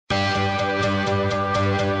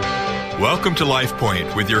Welcome to Life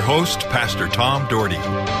Point with your host, Pastor Tom Dougherty.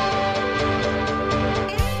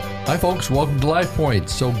 Hi, folks. Welcome to Life Point.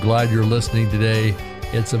 So glad you're listening today.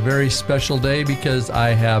 It's a very special day because I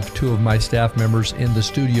have two of my staff members in the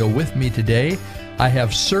studio with me today. I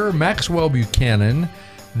have Sir Maxwell Buchanan,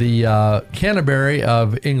 the Canterbury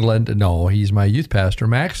of England. No, he's my youth pastor.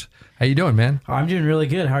 Max, how you doing, man? I'm doing really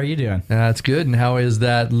good. How are you doing? That's good. And how is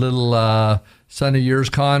that little son of yours,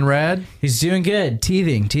 Conrad? He's doing good.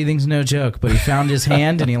 Teething. Teething's no joke, but he found his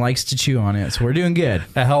hand and he likes to chew on it, so we're doing good.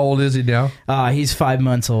 How old is he now? He's 5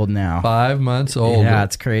 months old now. 5 months old. Yeah,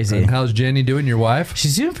 it's crazy. And how's Jenny doing, your wife?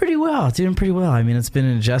 She's doing pretty well. I mean, it's been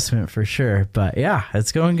an adjustment for sure, but yeah,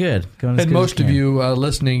 it's going good. And most of you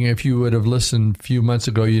listening, if you would have listened a few months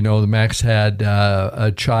ago, you know that Max had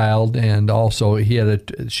a child, and also he had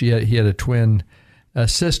a twin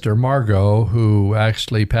sister, Margot, who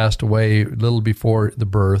actually passed away a little before the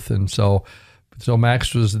birth. And so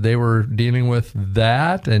Max they were dealing with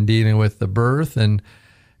that and dealing with the birth and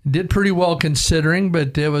did pretty well considering,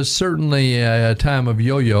 but it was certainly a time of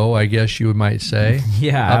yo-yo, I guess you might say.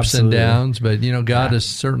 Yeah, ups absolutely. and downs, but God has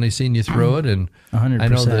certainly seen you through it, and 100%. I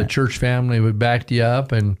know the church family would back you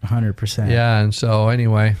up, and 100%. Yeah, and so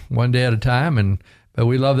anyway, one day at a time, but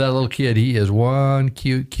we love that little kid. He is one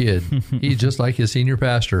cute kid. He's just like his senior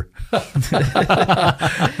pastor. And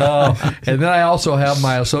then I also have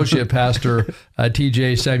my associate pastor,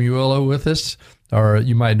 TJ Samuelo, with us. Or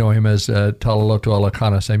you might know him as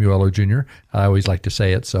Talalotoalakana Samuelo Jr. I always like to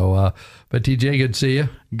say it. So, but TJ, good to see you.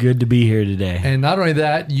 Good to be here today. And not only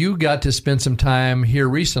that, you got to spend some time here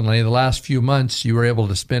recently. The last few months, you were able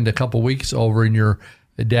to spend a couple weeks over in your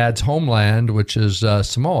dad's homeland, which is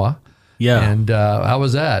Samoa. Yeah. And how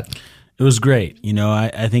was that? It was great.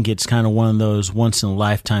 I think it's kind of one of those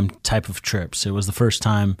once-in-a-lifetime type of trips. It was the first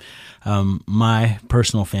time my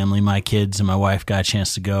personal family, my kids and my wife got a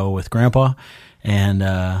chance to go with Grandpa. And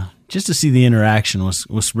just to see the interaction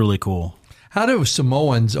was really cool. How do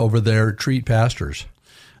Samoans over there treat pastors?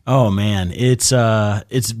 Oh man, it's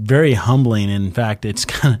very humbling. In fact, it's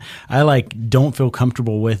kind of I don't feel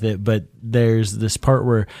comfortable with it, but there's this part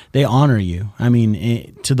where they honor you. I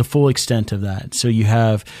mean, to the full extent of that. So you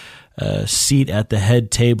have a seat at the head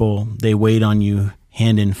table. They wait on you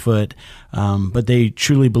hand and foot, but they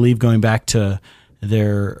truly believe, going back to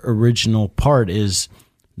their original part, is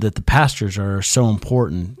that the pastors are so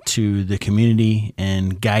important to the community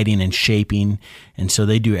and guiding and shaping, and so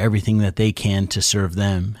they do everything that they can to serve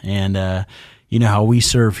them. And you know how we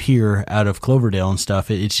serve here out of Cloverdale and stuff,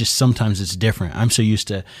 it's just sometimes it's different. I'm so used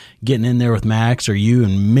to getting in there with Max or you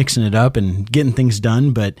and mixing it up and getting things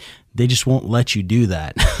done, but they just won't let you do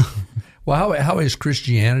that. Well, how is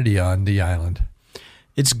Christianity on the island?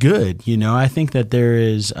 It's good. I think that there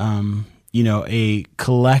is a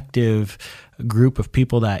collective group of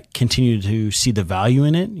people that continue to see the value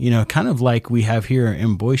in it, kind of like we have here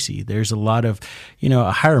in Boise. There's a lot of,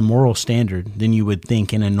 a higher moral standard than you would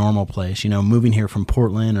think in a normal place. Moving here from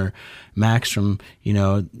Portland, or Max from,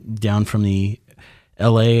 down from the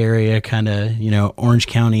LA area, kind of, Orange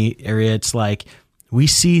County area. It's like we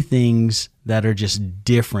see things that are just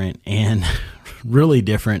different and really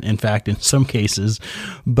different, in fact, in some cases,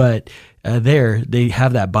 but they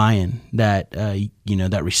have that buy-in, that,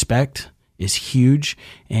 that respect is huge,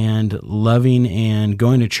 and loving and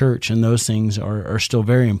going to church and those things are still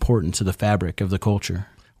very important to the fabric of the culture.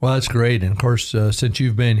 Well, that's great. And of course, since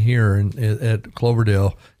you've been here at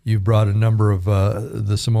Cloverdale, you've brought a number of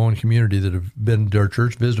the Samoan community that have been to our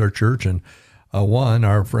church, visited our church, and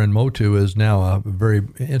our friend Motu, is now a very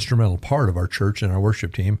instrumental part of our church and our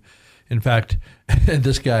worship team. In fact,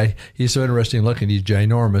 this guy, he's so interesting looking. He's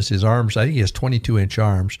ginormous. His arms, I think he has 22-inch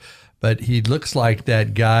arms. But he looks like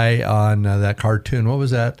that guy on that cartoon. What was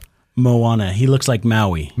that? Moana. He looks like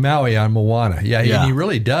Maui. Maui on Moana. Yeah. And he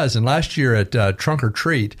really does. And last year at Trunk or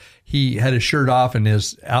Treat, he had his shirt off and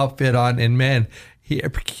his outfit on. And man,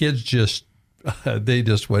 kids they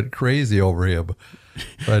just went crazy over him.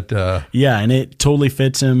 But yeah, and it totally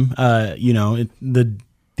fits him. The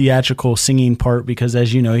theatrical singing part, because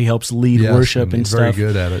as you know, he helps lead worship and stuff. Very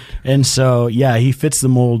good at it. And so, yeah, he fits the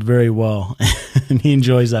mold very well, and he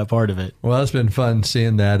enjoys that part of it. Well, it's been fun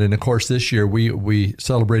seeing that. And of course, this year we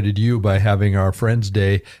celebrated you by having our Friends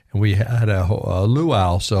Day, and we had a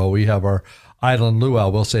luau. So we have our Island Luau.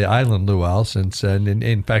 We'll say Island Luau, and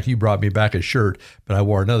in fact, you brought me back a shirt, but I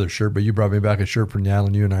wore another shirt, but you brought me back a shirt from the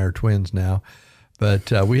island. You and I are twins now.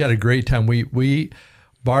 But we had a great time. We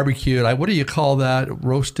barbecued, what do you call that?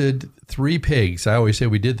 Roasted 3 pigs. I always say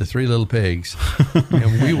we did the 3 little pigs.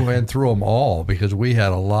 And we went through them all because we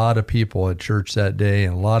had a lot of people at church that day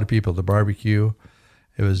and a lot of people at the barbecue.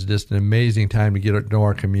 it was just an amazing time to get to know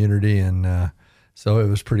our community, and so it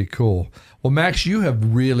was pretty cool. Well, Max, you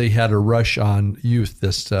have really had a rush on youth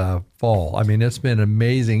this fall. I mean, it's been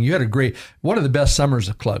amazing. You had one of the best summers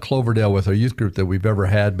at Cloverdale with our youth group that we've ever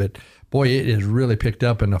had, but boy, it has really picked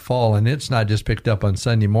up in the fall, and it's not just picked up on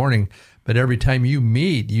Sunday morning, but every time you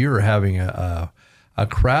meet, you're having a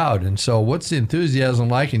crowd. And so what's the enthusiasm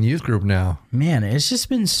like in youth group now? Man, it's just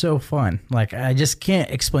been so fun. Like, I just can't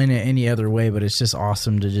explain it any other way, but it's just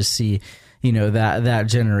awesome to just see, that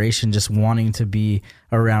generation just wanting to be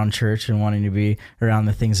around church and wanting to be around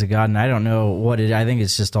the things of God. And I don't know I think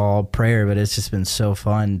it's just all prayer, but it's just been so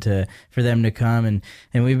fun for them to come.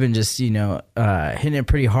 And we've been just, hitting it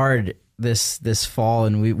pretty hard this fall,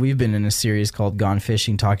 and we've been in a series called Gone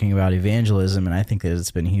Fishing, talking about evangelism, and I think that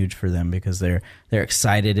it's been huge for them because they're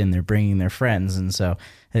excited and they're bringing their friends. And so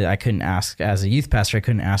I couldn't ask, as a youth pastor, I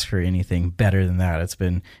couldn't ask for anything better than that. It's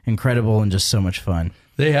been incredible and just so much fun.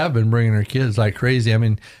 They have been bringing their kids like crazy. I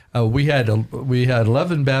mean, we had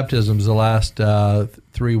 11 baptisms the last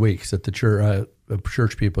 3 weeks at the church.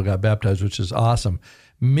 Church people got baptized, which is awesome.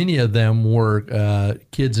 Many of them were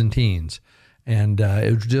kids and teens. And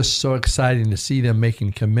it was just so exciting to see them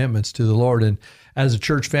making commitments to the Lord. And as a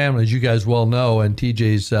church family, as you guys well know, and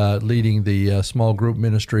TJ's leading the small group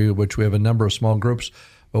ministry, which we have a number of small groups,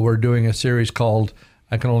 but we're doing a series called,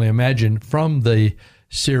 I Can Only Imagine, from the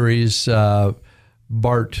series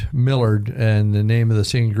Bart Millard, and the name of the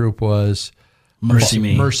singing group was Mercy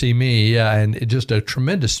Me. Mercy Me, yeah, and it just a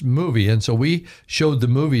tremendous movie. And so we showed the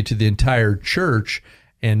movie to the entire church.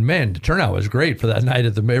 And man, the turnout was great for that night.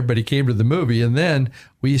 Everybody came to the movie, and then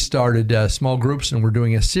we started small groups, and we're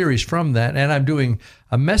doing a series from that. And I'm doing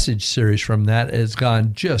a message series from that. It's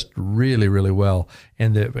gone just really, really well.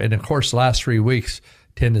 And of course, the last 3 weeks,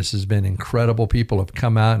 attendance has been incredible. People have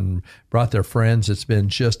come out and brought their friends. It's been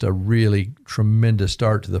just a really tremendous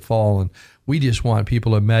start to the fall, and we just want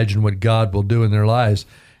people to imagine what God will do in their lives,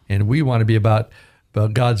 and we want to be about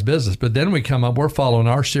God's business. But then we're following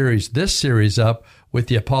this series up with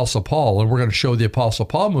the Apostle Paul, and we're going to show the Apostle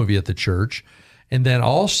Paul movie at the church. And then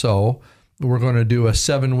also we're going to do a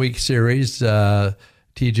 7-week series.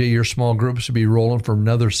 TJ, your small groups will be rolling for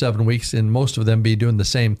another 7 weeks, and most of them be doing the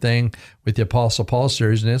same thing with the Apostle Paul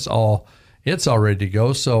series, and it's all ready to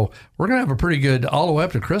go. So we're going to have a pretty good, all the way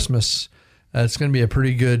up to Christmas, it's going to be a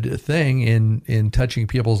pretty good thing in touching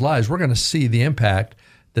people's lives. We're going to see the impact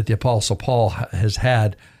that the Apostle Paul has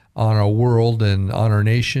had on our world and on our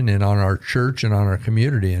nation and on our church and on our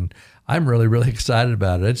community. And I'm really, really excited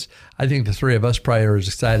about it. I think the three of us probably are as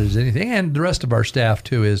excited as anything, and the rest of our staff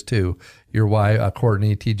is too. Your wife,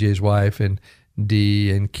 Courtney, TJ's wife, and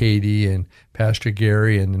Dee and Katie and Pastor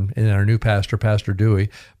Gary and our new pastor, Pastor Dewey.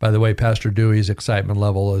 By the way, Pastor Dewey's excitement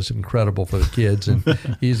level is incredible for the kids, and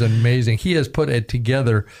he's amazing. He has put it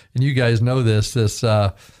together, and you guys know this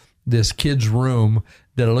kids' room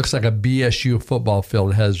that it looks like a BSU football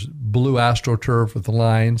field. It has blue AstroTurf with the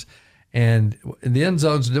lines, and in the end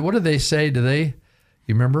zones, what do they say?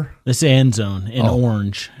 You remember? It's the end zone in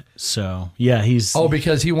orange. So, yeah,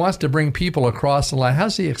 because he wants to bring people across the line.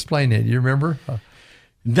 How's he explain it? You remember?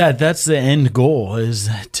 That's the end goal, is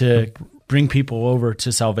to bring people over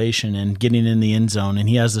to salvation and getting in the end zone. And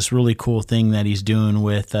he has this really cool thing that he's doing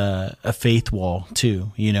with a faith wall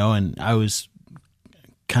too, and I was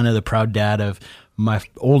kind of the proud dad of my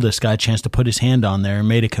oldest got a chance to put his hand on there and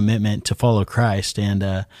made a commitment to follow Christ.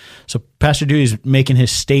 And so Pastor Dewey's making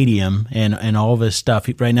his stadium and all of his stuff.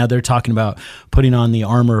 Right now they're talking about putting on the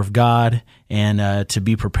armor of God and to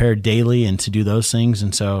be prepared daily and to do those things.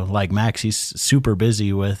 And so like Max, he's super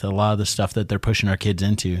busy with a lot of the stuff that they're pushing our kids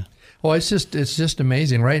into. Well, it's just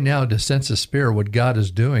amazing right now to sense the spirit, what God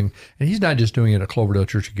is doing. And he's not just doing it at Cloverdale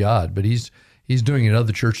Church of God, but he's doing it at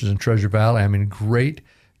other churches in Treasure Valley. I mean, great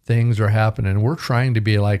things are happening. We're trying to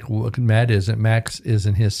be like what Max is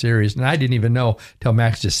in his series. And I didn't even know till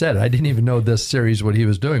Max just said it. I didn't even know this series, what he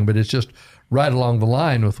was doing, but it's just right along the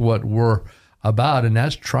line with what we're about. And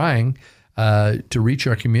that's trying to reach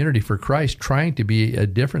our community for Christ, trying to be a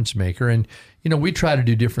difference maker. And, we try to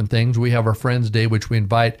do different things. We have our Friends Day, which we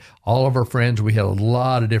invite all of our friends. We had a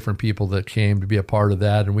lot of different people that came to be a part of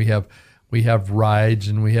that. And we have rides,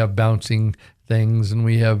 and we have bouncing things, and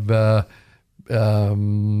we have, what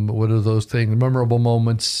are those things? Memorable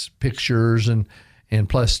moments, pictures, and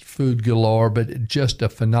plus food galore. But just a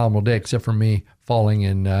phenomenal day, except for me falling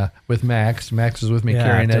in with Max. Max is with me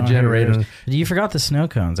carrying that generator. You forgot the snow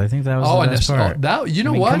cones. I think that was the best part.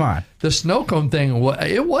 What? Come on. The snow cone thing,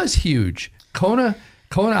 it was huge. Kona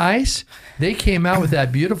Ice, they came out with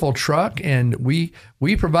that beautiful truck, and the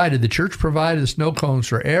church provided the snow cones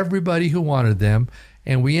for everybody who wanted them.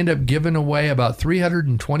 and we end up giving away about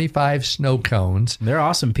 325 snow cones. They're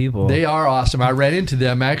awesome people. They are awesome. I ran into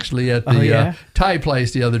them actually at the Thai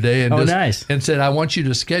place the other day, and nice. And said, "I want you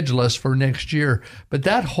to schedule us for next year." But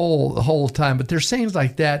that whole time, but there's things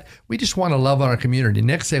like that. We just want to love on our community.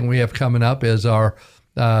 Next thing we have coming up is our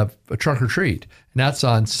trunk or treat, and that's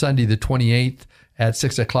on Sunday the 28th at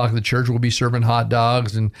 6 o'clock at the church. We'll be serving hot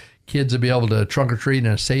dogs, and kids will be able to trunk or treat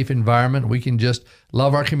in a safe environment. We can just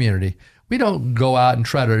love our community. We don't go out and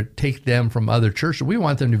try to take them from other churches. We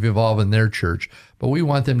want them to be involved in their church, but we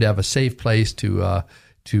want them to have a safe place to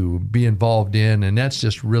be involved in, and that's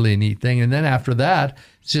just really a neat thing. And then after that,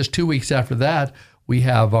 it's just 2 weeks after that, we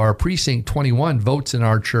have our Precinct 21 votes in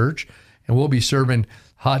our church, and we'll be serving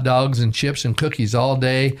hot dogs and chips and cookies all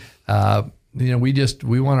day.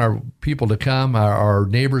 We want our people to come, our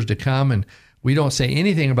neighbors to come, and we don't say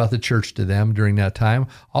anything about the church to them during that time.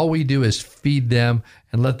 All we do is feed them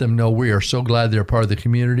and let them know we are so glad they're part of the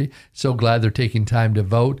community, so glad they're taking time to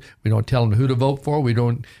vote. We don't tell them who to vote for. We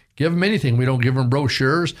don't give them anything. We don't give them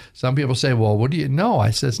brochures. Some people say, well, what do you know?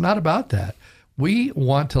 I said, it's not about that. We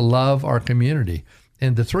want to love our community.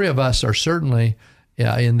 And the three of us are certainly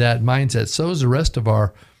in that mindset. So is the rest of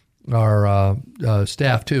our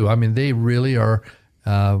staff too. I mean, they really are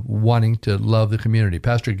wanting to love the community.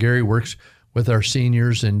 Pastor Gary works with our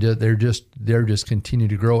seniors, and they're just continue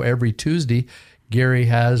to grow. Every Tuesday, Gary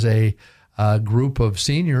has a group of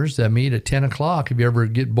seniors that meet at 10 o'clock. If you ever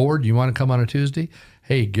get bored, you want to come on a Tuesday?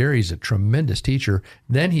 Hey, Gary's a tremendous teacher.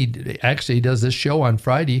 Then he does this show on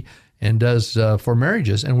Friday and does for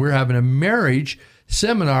marriages, and we're having a marriage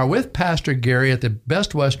seminar with Pastor Gary at the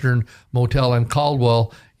Best Western Motel in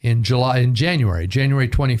Caldwell in January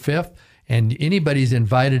 25th. And anybody's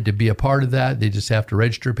invited to be a part of that. They just have to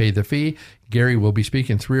register, pay the fee. Gary will be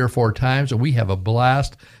speaking 3 or 4 times, and we have a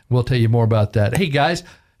blast. We'll tell you more about that. Hey, guys,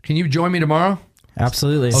 can you join me tomorrow?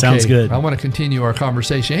 Absolutely. Okay, sounds good. I want to continue our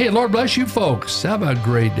conversation. Hey, Lord bless you folks. Have a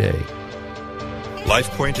great day.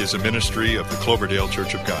 LifePoint is a ministry of the Cloverdale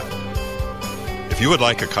Church of God. If you would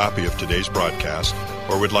like a copy of today's broadcast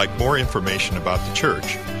or would like more information about the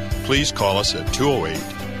church, please call us at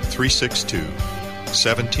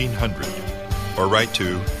 208-362-1700 or write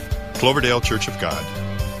to Cloverdale Church of God,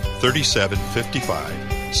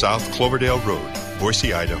 3755 South Cloverdale Road,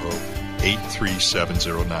 Boise, Idaho,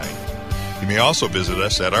 83709. You may also visit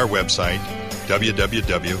us at our website,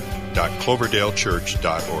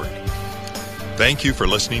 www.cloverdalechurch.org. Thank you for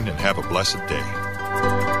listening and have a blessed day.